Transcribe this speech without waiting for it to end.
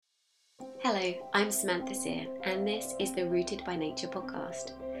Hello, I'm Samantha Sear, and this is the Rooted by Nature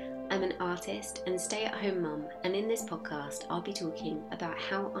podcast. I'm an artist and stay-at-home mum, and in this podcast I'll be talking about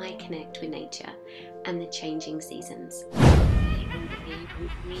how I connect with nature and the changing seasons.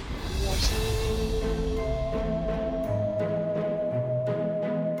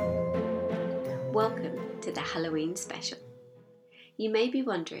 Welcome to the Halloween special. You may be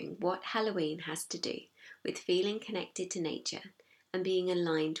wondering what Halloween has to do with feeling connected to nature and being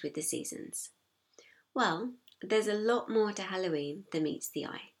aligned with the seasons. Well, there's a lot more to Halloween than meets the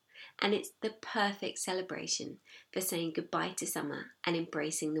eye, and it's the perfect celebration for saying goodbye to summer and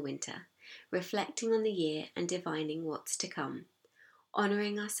embracing the winter, reflecting on the year and divining what's to come,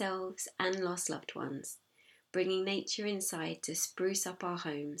 honouring ourselves and lost loved ones, bringing nature inside to spruce up our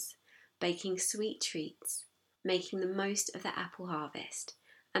homes, baking sweet treats, making the most of the apple harvest,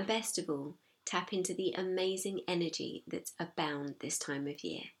 and best of all, tap into the amazing energy that's abound this time of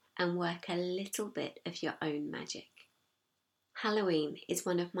year and work a little bit of your own magic. Halloween is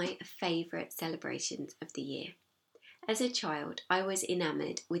one of my favourite celebrations of the year. As a child, I was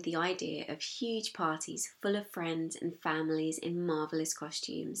enamoured with the idea of huge parties full of friends and families in marvellous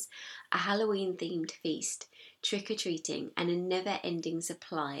costumes, a Halloween-themed feast, trick-or-treating, and a never-ending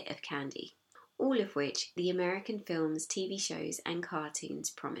supply of candy, all of which the American films, TV shows and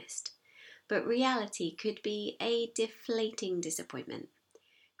cartoons promised. But reality could be a deflating disappointment.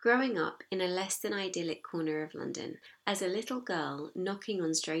 Growing up in a less than idyllic corner of London, as a little girl knocking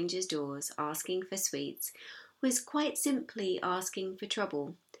on strangers' doors asking for sweets was quite simply asking for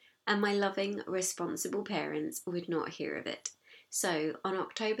trouble, and my loving, responsible parents would not hear of it. So, on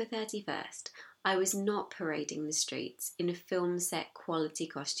October 31st, I was not parading the streets in a film set quality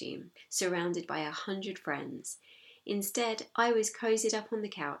costume, surrounded by 100 friends. Instead, I was cozied up on the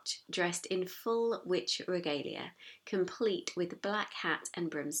couch, dressed in full witch regalia, complete with black hat and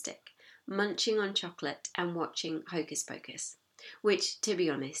broomstick, munching on chocolate and watching Hocus Pocus, which, to be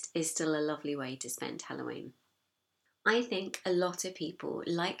honest, is still a lovely way to spend Halloween. I think a lot of people,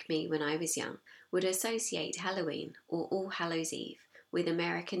 like me when I was young, would associate Halloween or All Hallows Eve with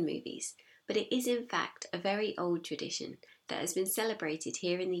American movies, but it is in fact a very old tradition that has been celebrated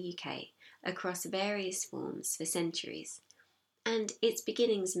here in the UK across various forms for centuries, and its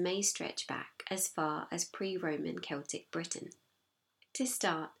beginnings may stretch back as far as pre-Roman Celtic Britain. To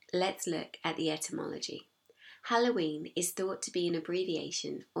start, let's look at the etymology. Halloween is thought to be an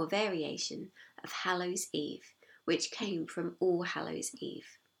abbreviation or variation of Hallows Eve, which came from All Hallows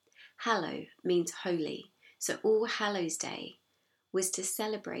Eve. Hallow means holy, so All Hallows Day was to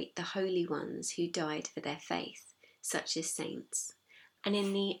celebrate the holy ones who died for their faith, such as saints. And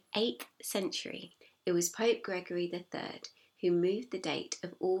in the 8th century, it was Pope Gregory III who moved the date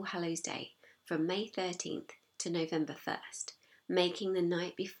of All Hallows Day from May 13th to November 1st, making the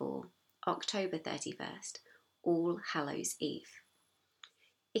night before, October 31st, All Hallows Eve.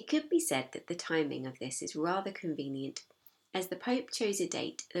 It could be said that the timing of this is rather convenient, as the Pope chose a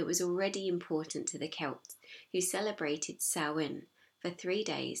date that was already important to the Celts, who celebrated Samhain for 3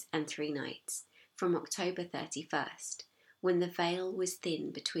 days and 3 nights, from October 31st, when the veil was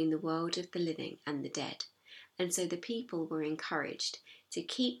thin between the world of the living and the dead, and so the people were encouraged to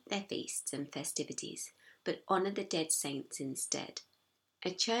keep their feasts and festivities, but honour the dead saints instead, a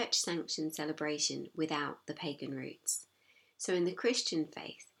church-sanctioned celebration without the pagan roots. So in the Christian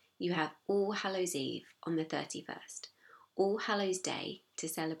faith, you have All Hallows Eve on the 31st, All Hallows Day to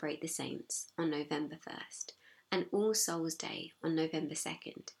celebrate the saints on November 1st, and All Souls Day on November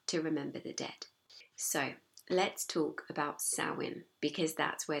 2nd to remember the dead. So, let's talk about Samhain, because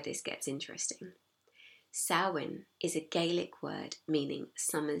that's where this gets interesting. Samhain is a Gaelic word meaning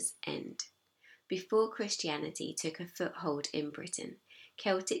summer's end. Before Christianity took a foothold in Britain,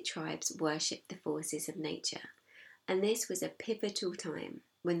 Celtic tribes worshipped the forces of nature, and this was a pivotal time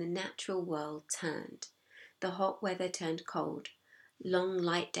when the natural world turned. The hot weather turned cold, long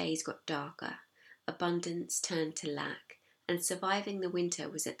light days got darker, abundance turned to lack, and surviving the winter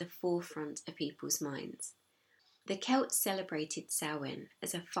was at the forefront of people's minds. The Celts celebrated Samhain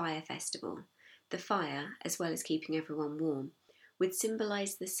as a fire festival. The fire, as well as keeping everyone warm, would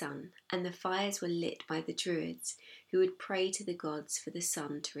symbolise the sun, and the fires were lit by the Druids, who would pray to the gods for the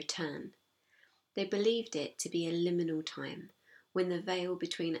sun to return. They believed it to be a liminal time, when the veil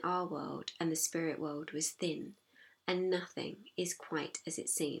between our world and the spirit world was thin, and nothing is quite as it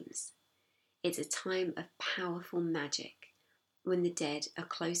seems. It's a time of powerful magic, when the dead are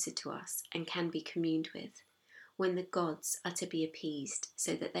closer to us and can be communed with, when the gods are to be appeased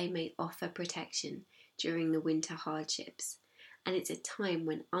so that they may offer protection during the winter hardships, and it's a time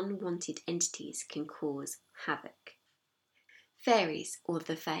when unwanted entities can cause havoc. Fairies, or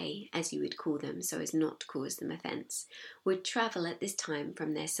the Fae, as you would call them so as not to cause them offence, would travel at this time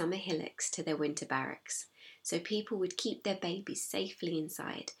from their summer hillocks to their winter barracks, so people would keep their babies safely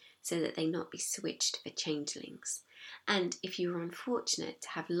inside so that they not be switched for changelings. And if you were unfortunate to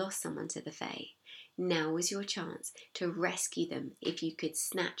have lost someone to the Fae, now was your chance to rescue them if you could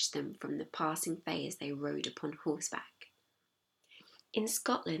snatch them from the passing Fae as they rode upon horseback. In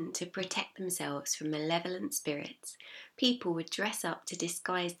Scotland, to protect themselves from malevolent spirits, people would dress up to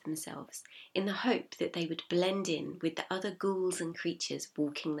disguise themselves in the hope that they would blend in with the other ghouls and creatures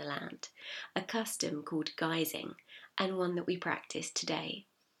walking the land, a custom called guising, and one that we practice today.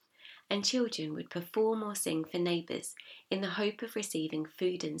 And children would perform or sing for neighbours in the hope of receiving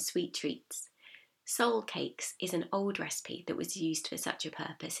food and sweet treats. Soul cakes is an old recipe that was used for such a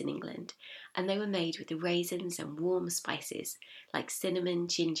purpose in England, and they were made with the raisins and warm spices like cinnamon,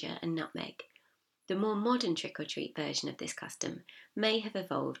 ginger and nutmeg. The more modern trick-or-treat version of this custom may have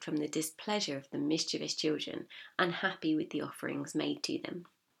evolved from the displeasure of the mischievous children unhappy with the offerings made to them.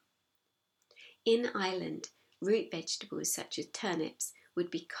 In Ireland, root vegetables such as turnips would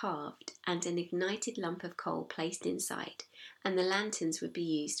be carved and an ignited lump of coal placed inside, and the lanterns would be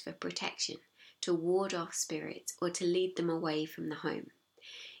used for protection, to ward off spirits or to lead them away from the home.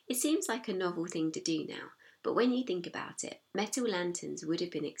 It seems like a novel thing to do now, but when you think about it, metal lanterns would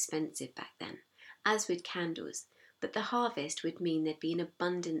have been expensive back then, as would candles, but the harvest would mean there'd be an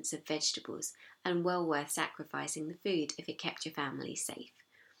abundance of vegetables and well worth sacrificing the food if it kept your family safe.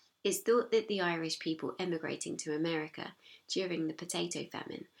 It's thought that the Irish people emigrating to America during the potato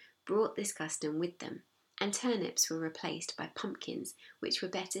famine brought this custom with them, and turnips were replaced by pumpkins, which were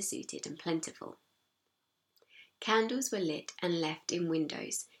better suited and plentiful. Candles were lit and left in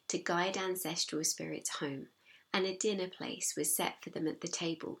windows to guide ancestral spirits home, and a dinner place was set for them at the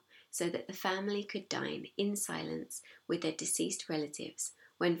table so that the family could dine in silence with their deceased relatives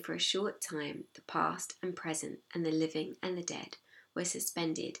when for a short time the past and present and the living and the dead were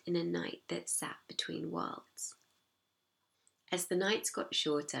suspended in a night that sat between worlds. As the nights got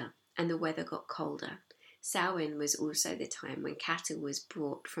shorter and the weather got colder, Samhain was also the time when cattle was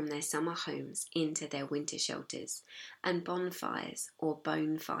brought from their summer homes into their winter shelters, and bonfires, or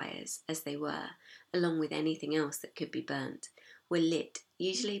bone fires as they were, along with anything else that could be burnt, were lit,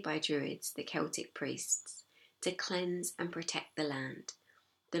 usually by druids, the Celtic priests, to cleanse and protect the land,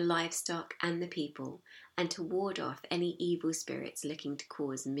 the livestock and the people, and to ward off any evil spirits looking to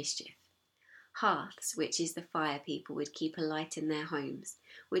cause mischief. Hearths, which is the fire people would keep alight in their homes,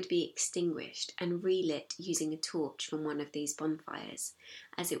 would be extinguished and relit using a torch from one of these bonfires,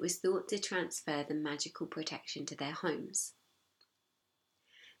 as it was thought to transfer the magical protection to their homes.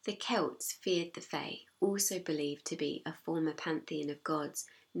 The Celts feared the Fae, also believed to be a former pantheon of gods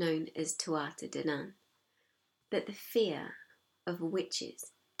known as Tuatha Dé Danann. But the fear of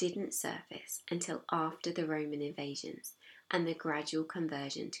witches didn't surface until after the Roman invasions and the gradual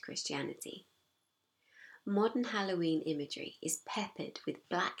conversion to Christianity. Modern Halloween imagery is peppered with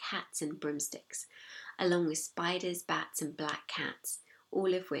black hats and broomsticks, along with spiders, bats and black cats,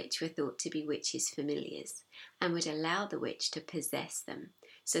 all of which were thought to be witches' familiars, and would allow the witch to possess them,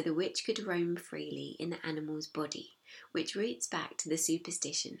 so the witch could roam freely in the animal's body, which roots back to the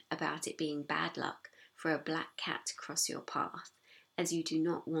superstition about it being bad luck for a black cat to cross your path, as you do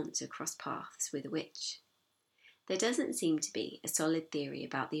not want to cross paths with a witch. There doesn't seem to be a solid theory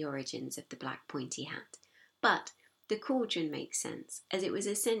about the origins of the black pointy hat, but the cauldron makes sense, as it was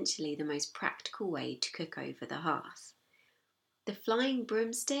essentially the most practical way to cook over the hearth. The flying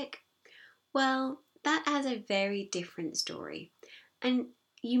broomstick? Well, that has a very different story, and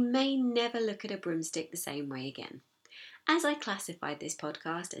you may never look at a broomstick the same way again. As I classified this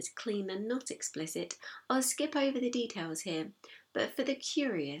podcast as clean and not explicit, I'll skip over the details here, but for the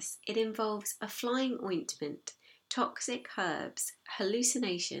curious, it involves a flying ointment, toxic herbs,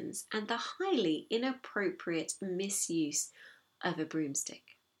 hallucinations, and the highly inappropriate misuse of a broomstick.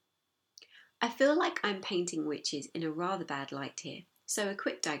 I feel like I'm painting witches in a rather bad light here, so a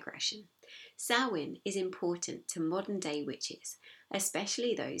quick digression. Samhain is important to modern day witches,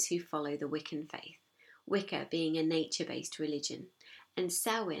 especially those who follow the Wiccan faith, Wicca being a nature-based religion, and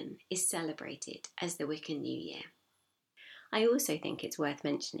Samhain is celebrated as the Wiccan New Year. I also think it's worth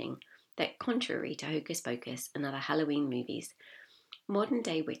mentioning that contrary to Hocus Pocus and other Halloween movies, modern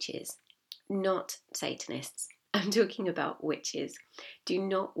day witches, not Satanists, I'm talking about witches, do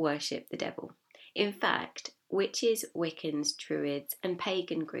not worship the devil. In fact, witches, Wiccans, Druids and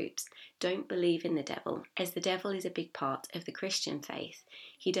pagan groups don't believe in the devil, as the devil is a big part of the Christian faith.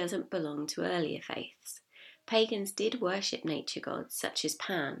 He doesn't belong to earlier faiths. Pagans did worship nature gods such as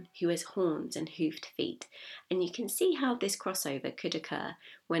Pan, who has horns and hoofed feet, and you can see how this crossover could occur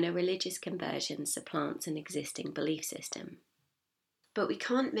when a religious conversion supplants an existing belief system. But we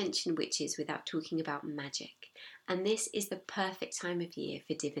can't mention witches without talking about magic, and this is the perfect time of year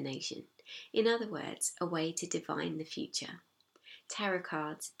for divination. In other words, a way to divine the future. Tarot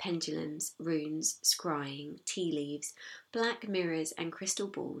cards, pendulums, runes, scrying, tea leaves, black mirrors and crystal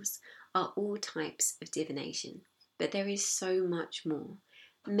balls are all types of divination, but there is so much more,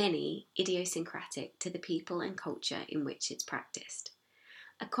 many idiosyncratic to the people and culture in which it's practiced.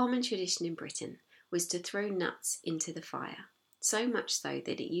 A common tradition in Britain was to throw nuts into the fire, so much so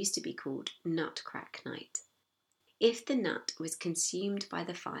that it used to be called Nutcrack Night. If the nut was consumed by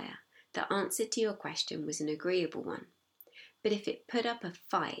the fire, the answer to your question was an agreeable one. But if it put up a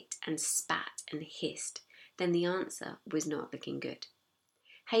fight and spat and hissed, then the answer was not looking good.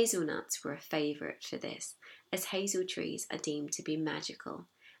 Hazelnuts were a favourite for this, as hazel trees are deemed to be magical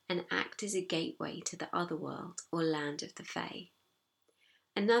and act as a gateway to the other world or land of the Fae.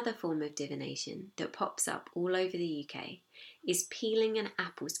 Another form of divination that pops up all over the UK is peeling an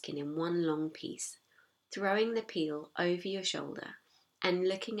apple skin in one long piece, throwing the peel over your shoulder and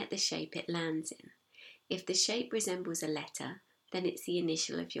looking at the shape it lands in. If the shape resembles a letter, then it's the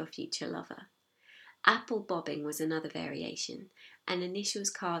initial of your future lover. Apple bobbing was another variation, and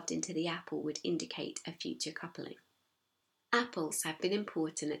initials carved into the apple would indicate a future coupling. Apples have been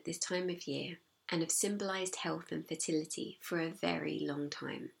important at this time of year and have symbolised health and fertility for a very long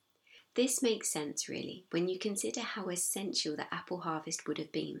time. This makes sense really when you consider how essential the apple harvest would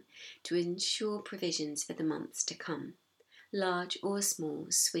have been to ensure provisions for the months to come. Large or small,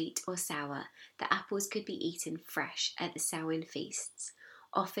 sweet or sour, the apples could be eaten fresh at the Samhain feasts,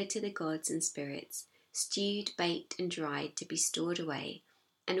 offered to the gods and spirits, stewed, baked and dried to be stored away,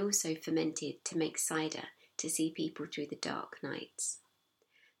 and also fermented to make cider to see people through the dark nights.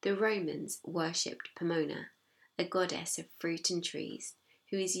 The Romans worshipped Pomona, a goddess of fruit and trees,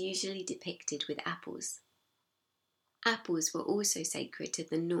 who is usually depicted with apples. Apples were also sacred to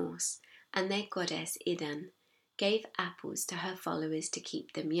the Norse, and their goddess Idun gave apples to her followers to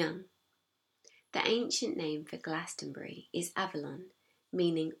keep them young. The ancient name for Glastonbury is Avalon,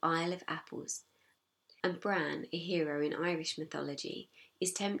 meaning Isle of Apples, and Bran, a hero in Irish mythology,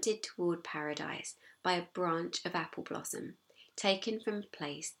 is tempted toward paradise by a branch of apple blossom, taken from a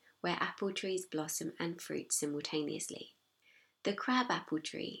place where apple trees blossom and fruit simultaneously. The crab apple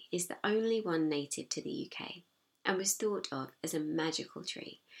tree is the only one native to the UK, and was thought of as a magical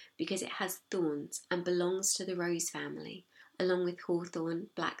tree because it has thorns and belongs to the rose family, along with hawthorn,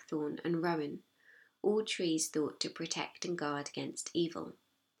 blackthorn and rowan, all trees thought to protect and guard against evil.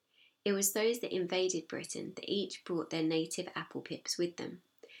 It was those that invaded Britain that each brought their native apple pips with them,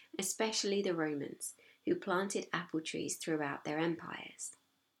 especially the Romans, who planted apple trees throughout their empires.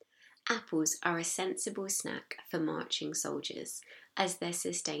 Apples are a sensible snack for marching soldiers, as they're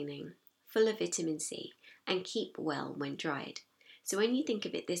sustaining, full of vitamin C, and keep well when dried. So when you think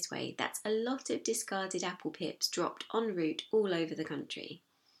of it this way, that's a lot of discarded apple pips dropped en route all over the country.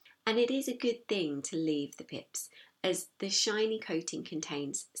 And it is a good thing to leave the pips, as the shiny coating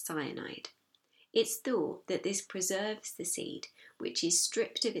contains cyanide. It's thought that this preserves the seed, which is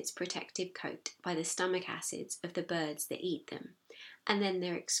stripped of its protective coat by the stomach acids of the birds that eat them, and then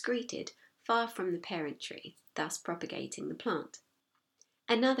they're excreted far from the parent tree, thus propagating the plant.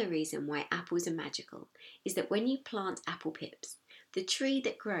 Another reason why apples are magical is that when you plant apple pips, the tree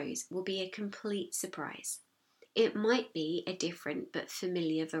that grows will be a complete surprise. It might be a different but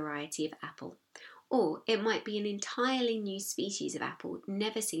familiar variety of apple, or it might be an entirely new species of apple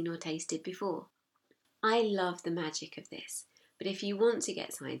never seen or tasted before. I love the magic of this, but if you want to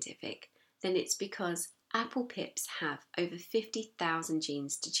get scientific, then it's because apple pips have over 50,000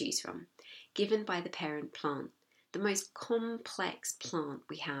 genes to choose from, given by the parent plant, the most complex plant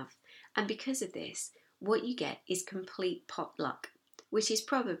we have, and because of this, what you get is complete pot luck, which is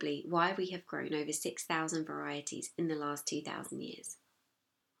probably why we have grown over 6,000 varieties in the last 2,000 years.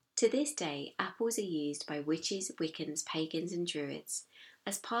 To this day, apples are used by witches, Wiccans, pagans and druids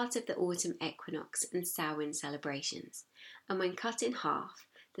as part of the autumn equinox and Samhain celebrations, and when cut in half,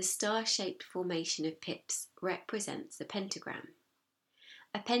 the star-shaped formation of pips represents the pentagram.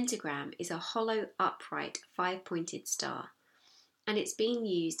 A pentagram is a hollow, upright, five-pointed star, and it's been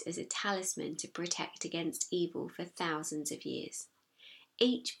used as a talisman to protect against evil for thousands of years.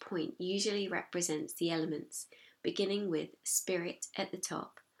 Each point usually represents the elements, beginning with spirit at the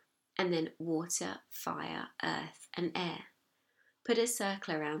top, and then water, fire, earth, and air. Put a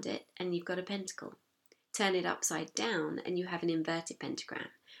circle around it and you've got a pentacle. Turn it upside down and you have an inverted pentagram,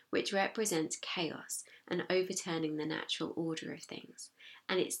 which represents chaos and overturning the natural order of things,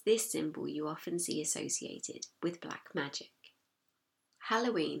 and it's this symbol you often see associated with black magic.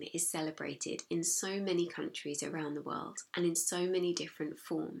 Halloween is celebrated in so many countries around the world and in so many different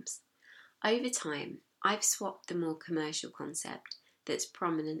forms. Over time, I've swapped the more commercial concept that's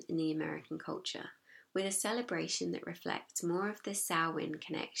prominent in the American culture with a celebration that reflects more of the Samhain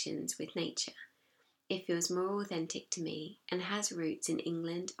connections with nature. It feels more authentic to me and has roots in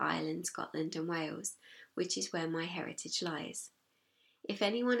England, Ireland, Scotland and Wales, which is where my heritage lies. If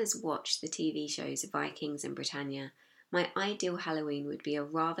anyone has watched the TV shows Vikings and Britannia, my ideal Halloween would be a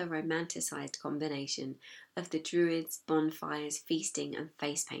rather romanticised combination of the druids, bonfires, feasting and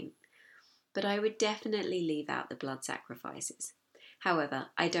face paint. But I would definitely leave out the blood sacrifices. However,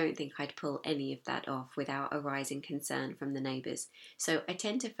 I don't think I'd pull any of that off without a rising concern from the neighbours, so I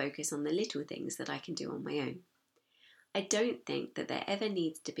tend to focus on the little things that I can do on my own. I don't think that there ever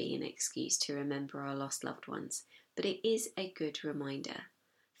needs to be an excuse to remember our lost loved ones, but it is a good reminder.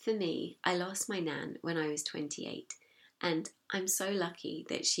 For me, I lost my nan when I was 28, and I'm so lucky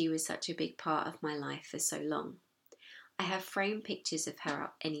that she was such a big part of my life for so long. I have framed pictures of her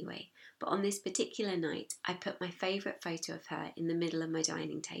up anyway, but on this particular night I put my favourite photo of her in the middle of my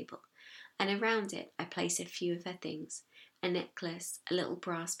dining table, and around it I place a few of her things, a necklace, a little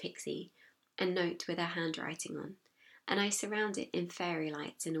brass pixie, a note with her handwriting on, and I surround it in fairy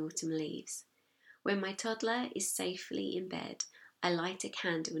lights and autumn leaves. When my toddler is safely in bed, I light a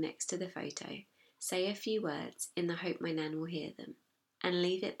candle next to the photo, say a few words in the hope my nan will hear them, and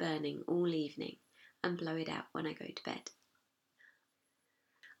leave it burning all evening and blow it out when I go to bed.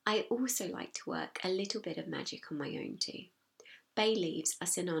 I also like to work a little bit of magic on my own too. Bay leaves are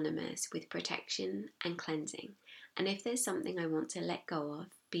synonymous with protection and cleansing, and if there's something I want to let go of,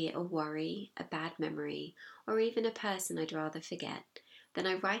 be it a worry, a bad memory, or even a person I'd rather forget, then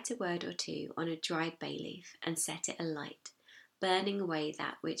I write a word or two on a dried bay leaf and set it alight, burning away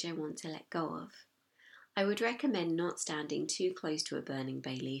that which I want to let go of. I would recommend not standing too close to a burning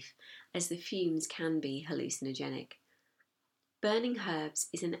bay leaf, as the fumes can be hallucinogenic. Burning herbs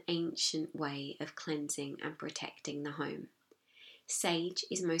is an ancient way of cleansing and protecting the home. Sage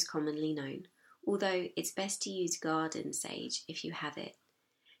is most commonly known, although it's best to use garden sage if you have it.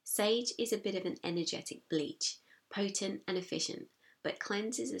 Sage is a bit of an energetic bleach, potent and efficient, but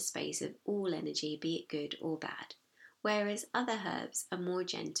cleanses a space of all energy, be it good or bad, whereas other herbs are more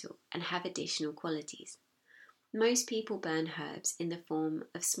gentle and have additional qualities. Most people burn herbs in the form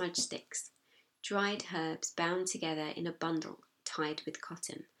of smudge sticks, dried herbs bound together in a bundle tied with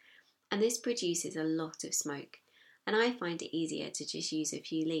cotton, and this produces a lot of smoke, and I find it easier to just use a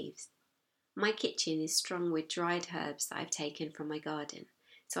few leaves. My kitchen is strung with dried herbs that I've taken from my garden,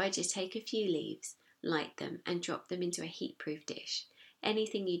 so I just take a few leaves, light them and drop them into a heat-proof dish.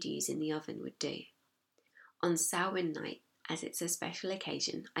 Anything you'd use in the oven would do. On Samhain night, as it's a special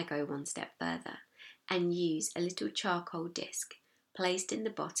occasion, I go one step further and use a little charcoal disc placed in the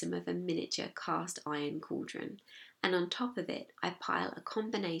bottom of a miniature cast iron cauldron, and on top of it I pile a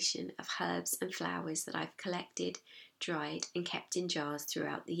combination of herbs and flowers that I've collected, dried and kept in jars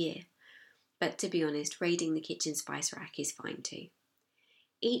throughout the year. But to be honest, raiding the kitchen spice rack is fine too.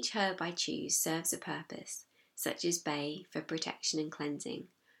 Each herb I choose serves a purpose, such as bay for protection and cleansing,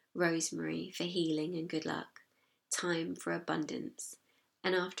 rosemary for healing and good luck, thyme for abundance,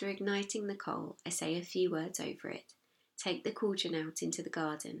 and after igniting the coal I say a few words over it, take the cauldron out into the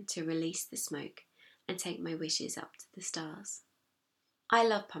garden to release the smoke, and take my wishes up to the stars. I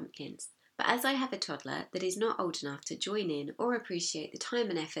love pumpkins, but as I have a toddler that is not old enough to join in or appreciate the time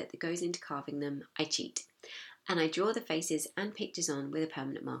and effort that goes into carving them, I cheat, and I draw the faces and pictures on with a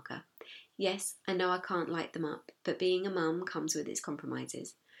permanent marker. Yes, I know I can't light them up, but being a mum comes with its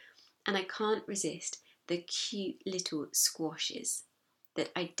compromises, and I can't resist the cute little squashes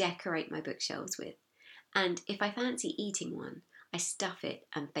that I decorate my bookshelves with, and if I fancy eating one, I stuff it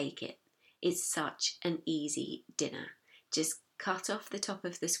and bake it. It's such an easy dinner. Just cut off the top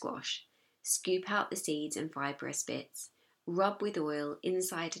of the squash, scoop out the seeds and fibrous bits, rub with oil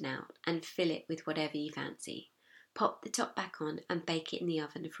inside and out, and fill it with whatever you fancy. Pop the top back on and bake it in the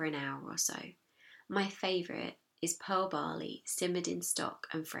oven for an hour or so. My favourite is pearl barley simmered in stock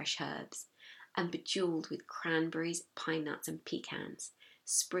and fresh herbs, and bejewelled with cranberries, pine nuts and pecans,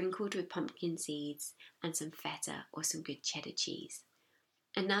 sprinkled with pumpkin seeds and some feta or some good cheddar cheese.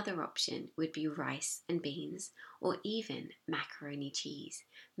 Another option would be rice and beans, or even macaroni cheese,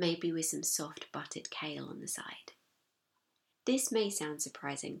 maybe with some soft buttered kale on the side. This may sound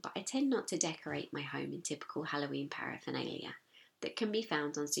surprising, but I tend not to decorate my home in typical Halloween paraphernalia that can be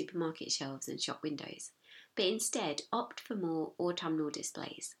found on supermarket shelves and shop windows, but instead opt for more autumnal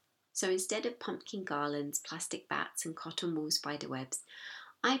displays. So instead of pumpkin garlands, plastic bats, and cotton wool spiderwebs,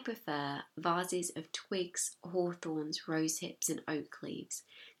 I prefer vases of twigs, hawthorns, rosehips, and oak leaves,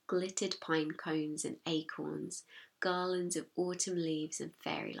 glittered pine cones and acorns, garlands of autumn leaves, and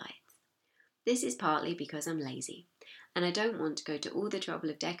fairy lights. This is partly because I'm lazy, and I don't want to go to all the trouble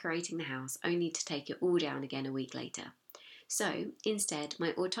of decorating the house only to take it all down again a week later. So, instead,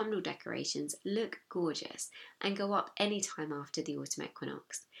 my autumnal decorations look gorgeous and go up any time after the autumn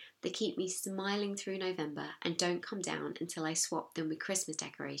equinox. They keep me smiling through November and don't come down until I swap them with Christmas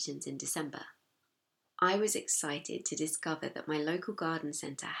decorations in December. I was excited to discover that my local garden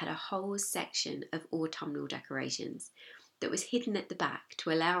centre had a whole section of autumnal decorations that was hidden at the back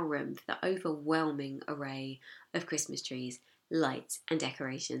to allow room for the overwhelming array of Christmas trees, lights, and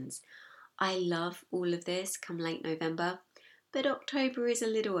decorations. I love all of this come late November, but October is a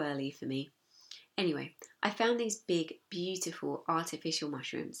little early for me. Anyway, I found these big, beautiful artificial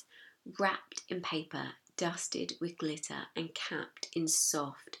mushrooms wrapped in paper, dusted with glitter, and capped in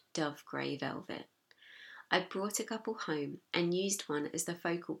soft dove grey velvet. I brought a couple home and used one as the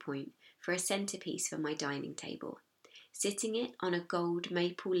focal point for a centrepiece for my dining table, sitting it on a gold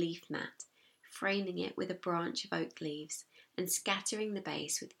maple leaf mat, framing it with a branch of oak leaves, and scattering the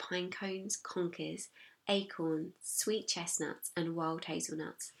base with pine cones, conkers, acorns, sweet chestnuts, and wild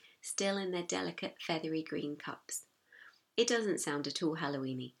hazelnuts, still in their delicate feathery green cups. It doesn't sound at all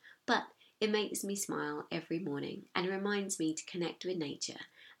Halloweeny, but it makes me smile every morning and reminds me to connect with nature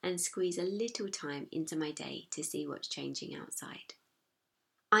and squeeze a little time into my day to see what's changing outside.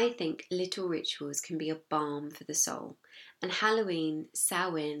 I think little rituals can be a balm for the soul, and Halloween,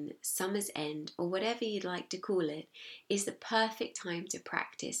 Samhain, Summer's End, or whatever you'd like to call it, is the perfect time to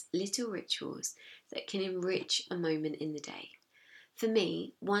practice little rituals that can enrich a moment in the day. For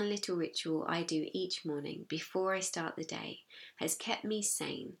me, one little ritual I do each morning before I start the day has kept me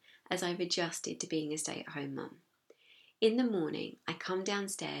sane as I've adjusted to being a stay-at-home mum. In the morning, I come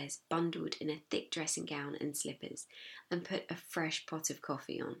downstairs bundled in a thick dressing gown and slippers and put a fresh pot of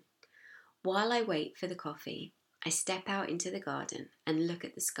coffee on. While I wait for the coffee, I step out into the garden and look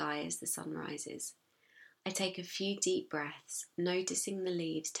at the sky as the sun rises. I take a few deep breaths, noticing the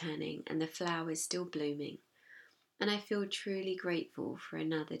leaves turning and the flowers still blooming, and I feel truly grateful for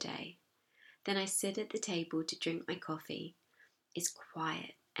another day. Then I sit at the table to drink my coffee. It's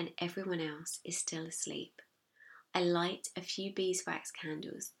quiet and everyone else is still asleep. I light a few beeswax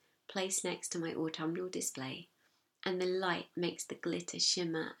candles placed next to my autumnal display, and the light makes the glitter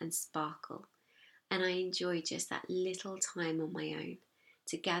shimmer and sparkle, and I enjoy just that little time on my own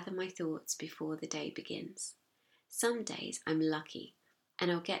to gather my thoughts before the day begins. Some days I'm lucky and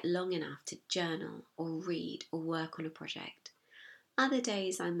I'll get long enough to journal or read or work on a project. Other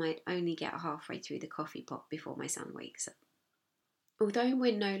days I might only get halfway through the coffee pot before my son wakes up. Although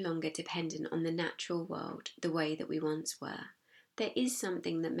we're no longer dependent on the natural world the way that we once were, there is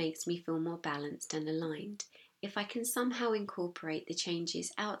something that makes me feel more balanced and aligned if I can somehow incorporate the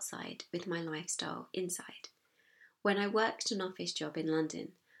changes outside with my lifestyle inside. When I worked an office job in London,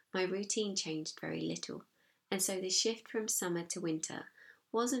 my routine changed very little, and so the shift from summer to winter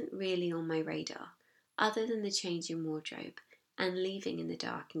wasn't really on my radar, other than the change in wardrobe and leaving in the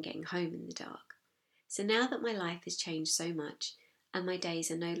dark and getting home in the dark. So now that my life has changed so much, and my days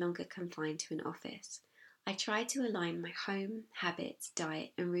are no longer confined to an office, I try to align my home, habits,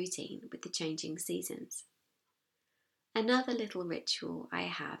 diet and routine with the changing seasons. Another little ritual I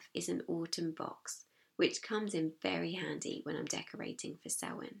have is an autumn box, which comes in very handy when I'm decorating for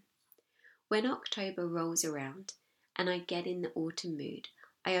Samhain. When October rolls around and I get in the autumn mood,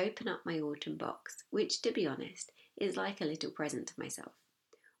 I open up my autumn box, which, to be honest, is like a little present to myself.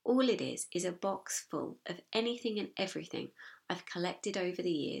 All it is a box full of anything and everything I've collected over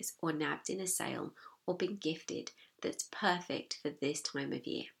the years or nabbed in a sale or been gifted that's perfect for this time of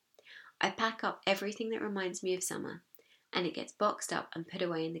year. I pack up everything that reminds me of summer, and it gets boxed up and put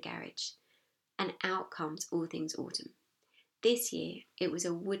away in the garage, and out comes all things autumn. This year it was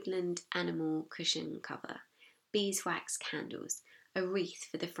a woodland animal cushion cover, beeswax candles, a wreath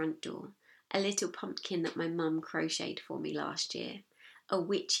for the front door, a little pumpkin that my mum crocheted for me last year, a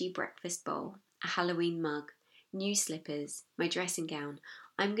witchy breakfast bowl, a Halloween mug, new slippers, my dressing gown.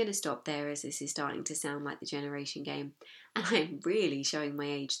 I'm going to stop there as this is starting to sound like the generation game, and I'm really showing my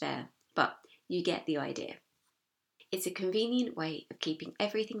age there, but you get the idea. It's a convenient way of keeping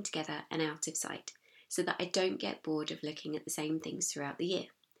everything together and out of sight, so that I don't get bored of looking at the same things throughout the year.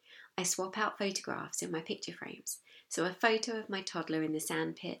 I swap out photographs in my picture frames, so a photo of my toddler in the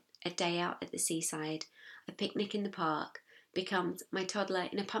sandpit, a day out at the seaside, a picnic in the park, becomes my toddler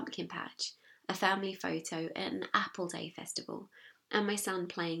in a pumpkin patch, a family photo at an Apple Day festival, and my son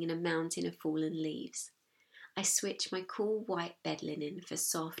playing in a mountain of fallen leaves. I switch my cool white bed linen for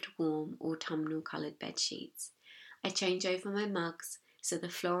soft, warm, autumnal coloured bed sheets. I change over my mugs so the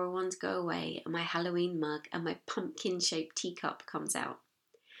floral ones go away and my Halloween mug and my pumpkin-shaped teacup comes out.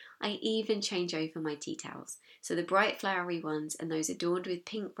 I even change over my tea towels so the bright flowery ones and those adorned with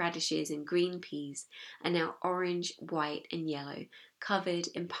pink radishes and green peas are now orange, white and yellow, covered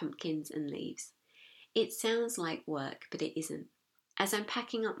in pumpkins and leaves. It sounds like work, but it isn't. As I'm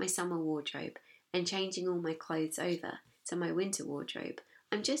packing up my summer wardrobe and changing all my clothes over to my winter wardrobe,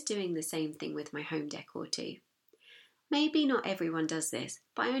 I'm just doing the same thing with my home decor too. Maybe not everyone does this,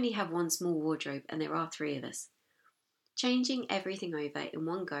 but I only have one small wardrobe and there are 3 of us. Changing everything over in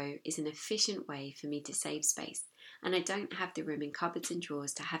one go is an efficient way for me to save space, and I don't have the room in cupboards and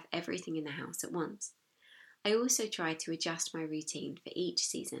drawers to have everything in the house at once. I also try to adjust my routine for each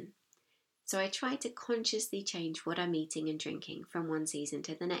season. So I try to consciously change what I'm eating and drinking from one season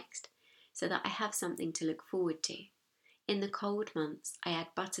to the next, so that I have something to look forward to. In the cold months, I add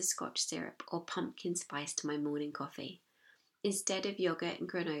butterscotch syrup or pumpkin spice to my morning coffee. Instead of yogurt and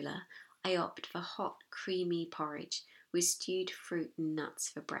granola, I opt for hot, creamy porridge with stewed fruit and nuts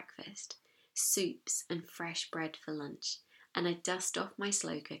for breakfast, soups and fresh bread for lunch, and I dust off my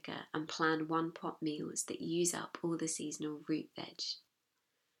slow cooker and plan one-pot meals that use up all the seasonal root veg.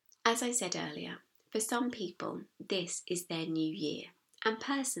 As I said earlier, for some people, this is their new year, and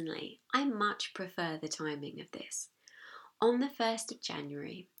personally, I much prefer the timing of this. On the 1st of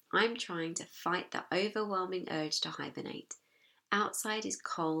January, I'm trying to fight the overwhelming urge to hibernate. Outside is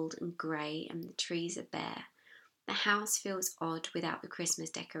cold and grey and the trees are bare. The house feels odd without the Christmas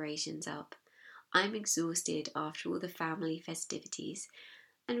decorations up. I'm exhausted after all the family festivities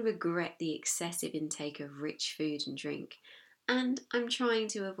and regret the excessive intake of rich food and drink, and I'm trying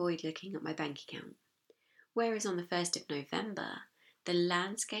to avoid looking at my bank account. Whereas on the 1st of November, the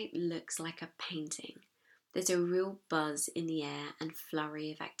landscape looks like a painting. There's a real buzz in the air and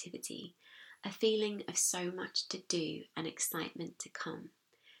flurry of activity, a feeling of so much to do and excitement to come,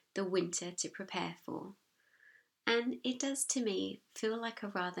 the winter to prepare for. And it does to me feel like a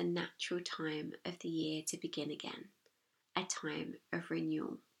rather natural time of the year to begin again, a time of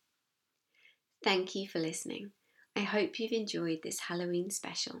renewal. Thank you for listening. I hope you've enjoyed this Halloween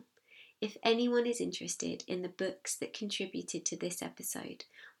special. If anyone is interested in the books that contributed to this episode,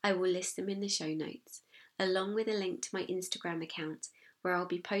 I will list them in the show notes, along with a link to my Instagram account where I'll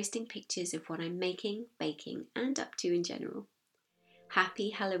be posting pictures of what I'm making, baking, and up to in general. Happy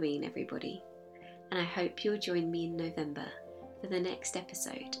Halloween, everybody, and I hope you'll join me in November for the next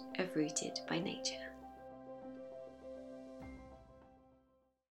episode of Rooted by Nature.